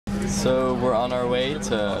So we're on our way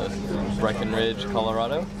to Breckenridge,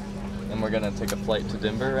 Colorado, and we're gonna take a flight to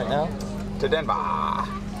Denver right now. To Denver.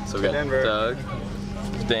 So we got Denver. Doug,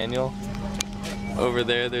 Daniel. Over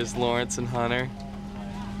there, there's Lawrence and Hunter.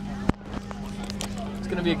 It's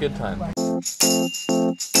gonna be a good time.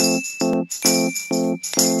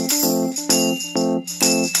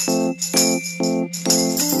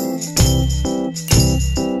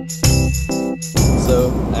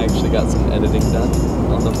 So I actually got some editing done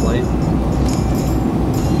on the flight.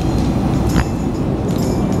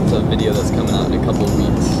 It's a video that's coming out in a couple of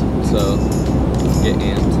weeks, so get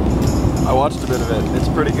amped. I watched a bit of it. It's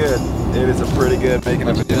pretty good. It is a pretty good making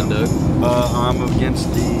of video. Doug? I'm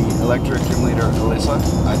against the electric gym leader, Alyssa.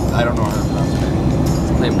 I don't know her pronounced name.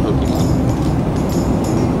 It's playing Pokemon.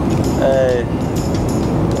 Hey.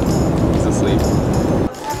 He's asleep.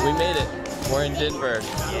 We made it. We're in Denver.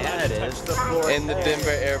 Yeah, it is. In the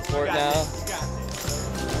Denver airport now.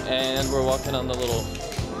 And we're walking on the little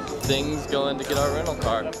things going to get our rental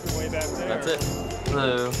car. That's it.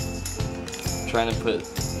 Hello. Trying to put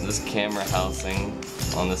this camera housing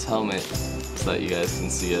on this helmet so that you guys can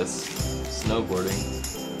see us snowboarding.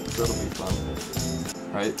 That'll be fun.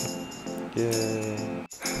 Right? Yeah.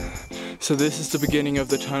 So this is the beginning of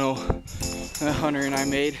the tunnel that Hunter and I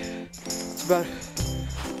made. It's about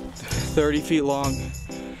 30 feet long,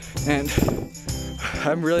 and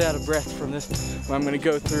I'm really out of breath from this, but I'm gonna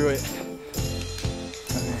go through it.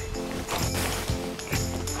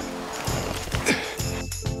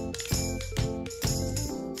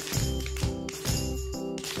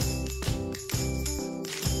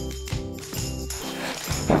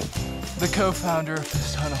 The co-founder of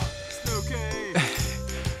this tunnel. Okay.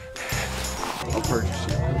 I'll purchase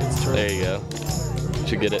you. There you go. You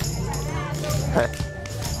should get it. Hey.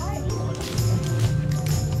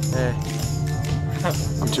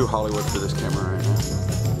 I'm too Hollywood for this camera right now.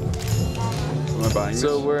 Am I buying this?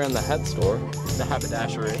 So we're in the hat store. The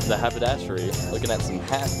haberdashery. The haberdashery. Looking at some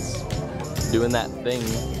hats. Doing that thing.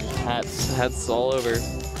 Hats all over.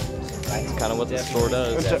 That's kind of what the store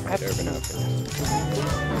does.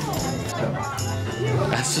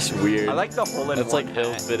 That's just weird. I like the hole in It's one like hat.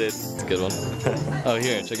 ill-fitted. It's a good one. Oh,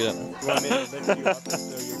 here, check it out. You want me to lift you up so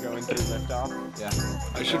you're going through lift off? Yeah.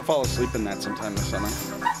 I should fall asleep in that sometime this summer.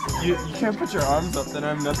 You can't put your arms up, then I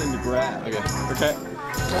have nothing to grab. Okay. Okay?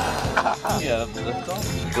 Yeah, lift off.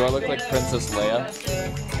 Do I look like Princess Leia?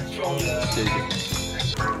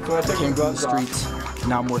 So I think the streets,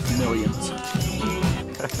 now I'm worth millions.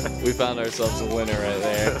 We found ourselves a winner right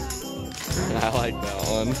there. I like that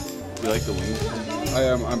one. You like the wings?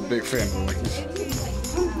 I'm a big fan of wings.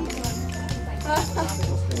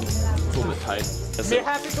 It's a little bit tight. We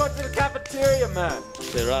have to go to the cafeteria, man.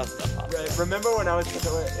 The Rasta pasta. Right, remember when I was,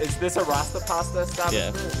 is this a Rasta pasta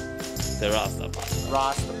establishment? Yeah. The Rasta pasta.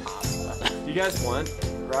 Rasta pasta. You guys want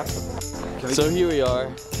Rasta pasta? So here we are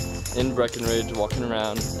in Breckenridge, walking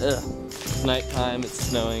around. Ugh. It's nighttime, it's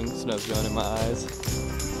snowing, snow's going in my eyes.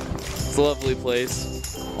 It's a lovely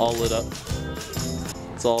place, all lit up.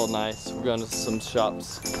 It's all nice. We're going to some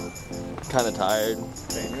shops. Kind of tired.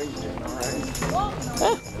 Daniel, you doing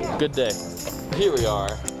alright? Good day. Here we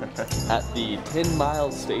are at the 10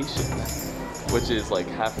 Mile Station, which is like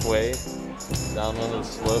halfway down one of the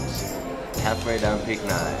slopes. Halfway down Peak 9.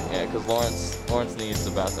 Yeah, because Lawrence needs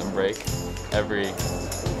a bathroom break every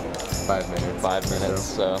 5 minutes. 5 minutes.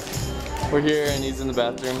 So we're here and he's in the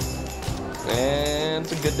bathroom. And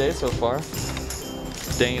it's a good day so far.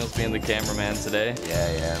 Daniel's being the cameraman today.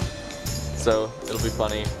 Yeah. So it'll be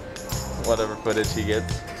funny, whatever footage he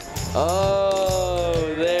gets.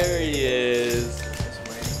 Oh, there he is.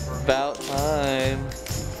 About time.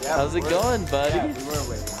 Yeah, How's it going, buddy? Yeah, we were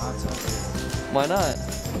waiting. Not so good. Why not?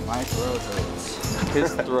 My throat hurts.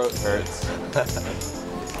 His throat hurts.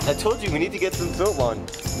 I told you we need to get some throat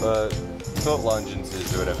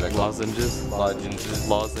lozenges or whatever they're called. Lozenges?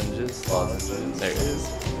 Lozenges. There it is.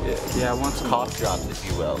 Yeah, I want some cough drops, if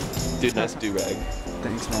you will. Dude, nice do-rag.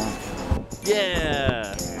 Thanks, man.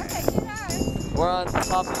 Yeah! We're on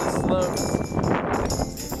top of the slopes.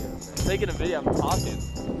 Taking a video, I'm talking.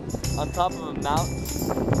 On top of a mountain.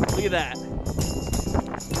 Look at that.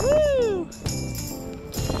 Woo!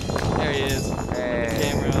 There he is. Hey.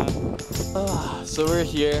 Camera. So we're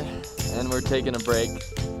here and we're taking a break.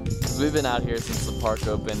 We've been out here since the park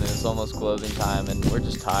opened and it's almost closing time and we're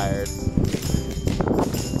just tired. You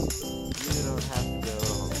don't have to go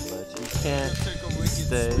home, but you can't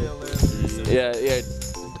stay. Yeah.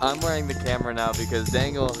 I'm wearing the camera now because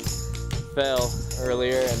Daniel fell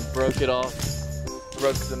earlier and broke it off.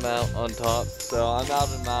 Broke the mount on top. So I'm out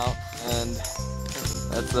and mount and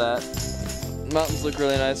that's that. Mountains look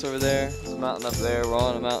really nice over there. There's a mountain up there. We're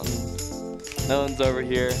on a mountain. No one's over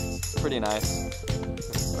here. Pretty nice.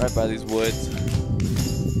 Right by these woods.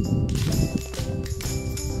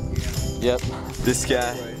 Yep, this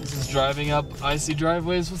guy. This is driving up icy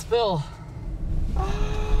driveways with Phil.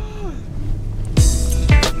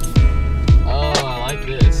 Oh, I like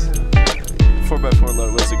this. 4x4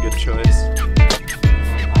 load was a good choice.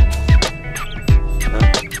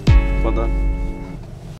 Yeah. Well done.